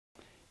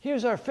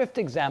Here's our fifth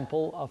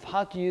example of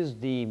how to use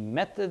the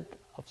method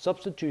of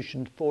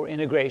substitution for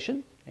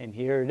integration. And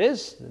here it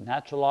is, the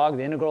natural log,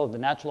 the integral of the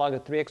natural log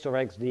of 3x over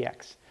x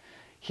dx.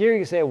 Here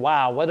you say,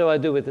 wow, what do I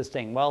do with this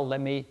thing? Well, let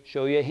me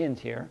show you a hint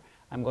here.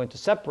 I'm going to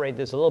separate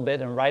this a little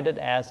bit and write it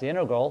as the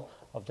integral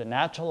of the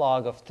natural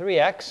log of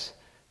 3x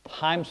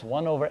times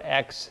 1 over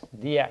x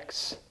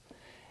dx.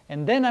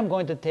 And then I'm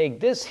going to take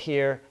this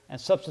here and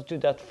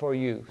substitute that for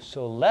u.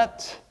 So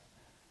let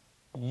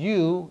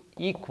u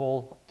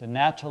equal the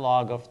natural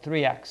log of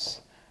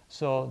 3x.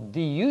 So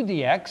du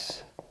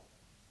dx,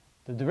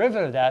 the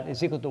derivative of that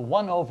is equal to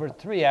 1 over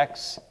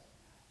 3x.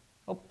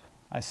 Oh,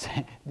 I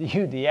say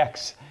du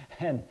dx,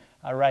 and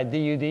I write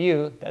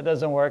du. That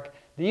doesn't work.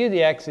 Du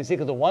dx is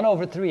equal to 1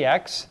 over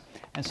 3x.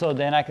 And so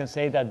then I can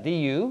say that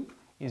du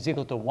is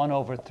equal to 1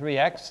 over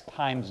 3x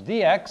times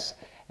dx.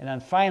 And then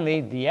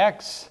finally,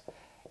 dx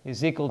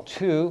is equal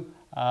to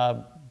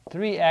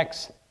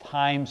 3x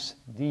times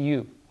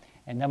du.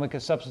 And then we can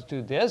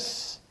substitute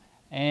this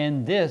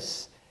and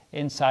this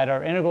inside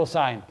our integral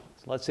sign.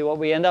 So let's see what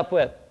we end up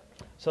with.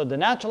 So the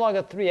natural log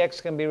of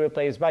 3x can be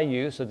replaced by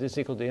u. So this is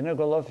equal to the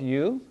integral of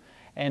u.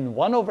 And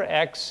 1 over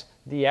x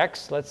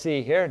dx, let's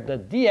see here, the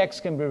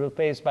dx can be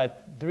replaced by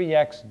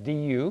 3x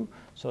du.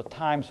 So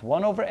times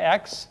 1 over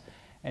x.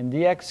 And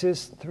dx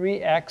is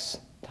 3x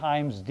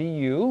times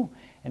du.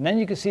 And then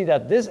you can see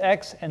that this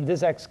x and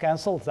this x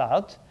cancels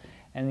out.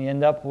 And you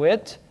end up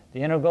with the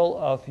integral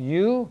of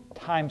u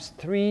times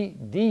 3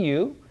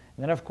 du.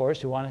 And then, of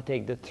course, you want to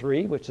take the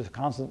 3, which is a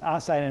constant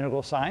outside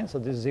integral sign. So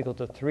this is equal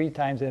to 3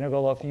 times the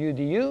integral of u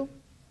du.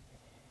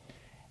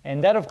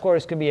 And that, of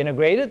course, can be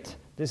integrated.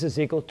 This is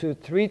equal to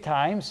 3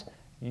 times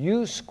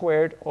u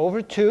squared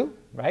over 2,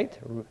 right?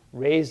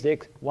 Raise the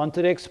 1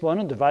 to the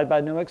exponent, divide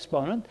by new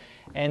exponent.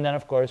 And then,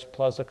 of course,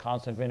 plus the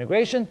constant of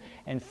integration.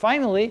 And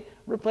finally,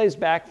 replace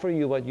back for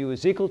u what u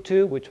is equal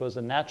to, which was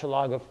the natural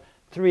log of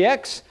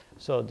 3x.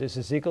 So this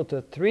is equal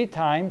to 3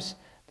 times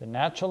the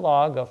natural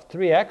log of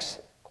 3x,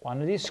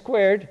 quantity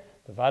squared,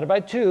 divided by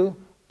 2,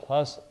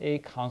 plus a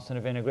constant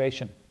of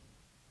integration.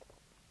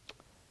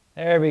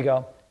 There we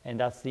go. And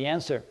that's the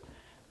answer.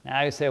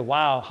 Now you say,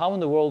 wow, how in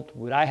the world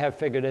would I have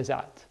figured this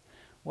out?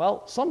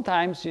 Well,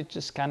 sometimes you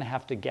just kind of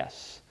have to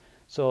guess.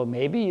 So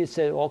maybe you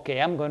say, okay,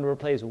 I'm going to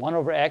replace 1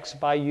 over x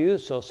by u,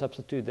 so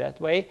substitute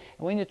that way.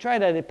 And when you try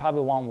that, it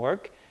probably won't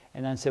work.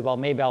 And then say, well,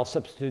 maybe I'll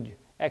substitute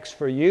x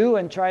for u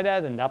and try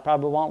that, and that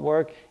probably won't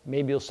work.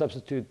 Maybe you'll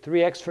substitute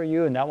 3x for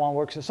u, and that won't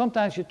work. So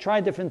sometimes you try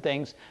different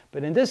things.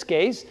 But in this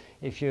case,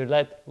 if you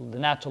let the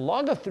natural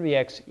log of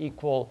 3x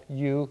equal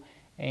u,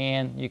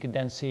 and you can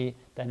then see,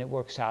 then it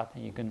works out,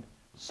 and you can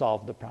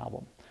solve the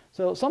problem.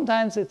 So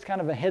sometimes it's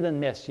kind of a hit and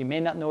miss. You may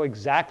not know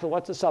exactly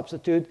what to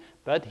substitute,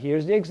 but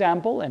here's the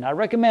example. And I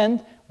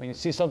recommend, when you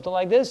see something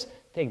like this,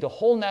 take the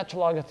whole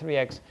natural log of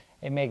 3x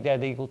and make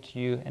that equal to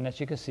u. And as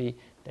you can see,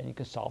 then you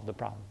can solve the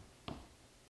problem.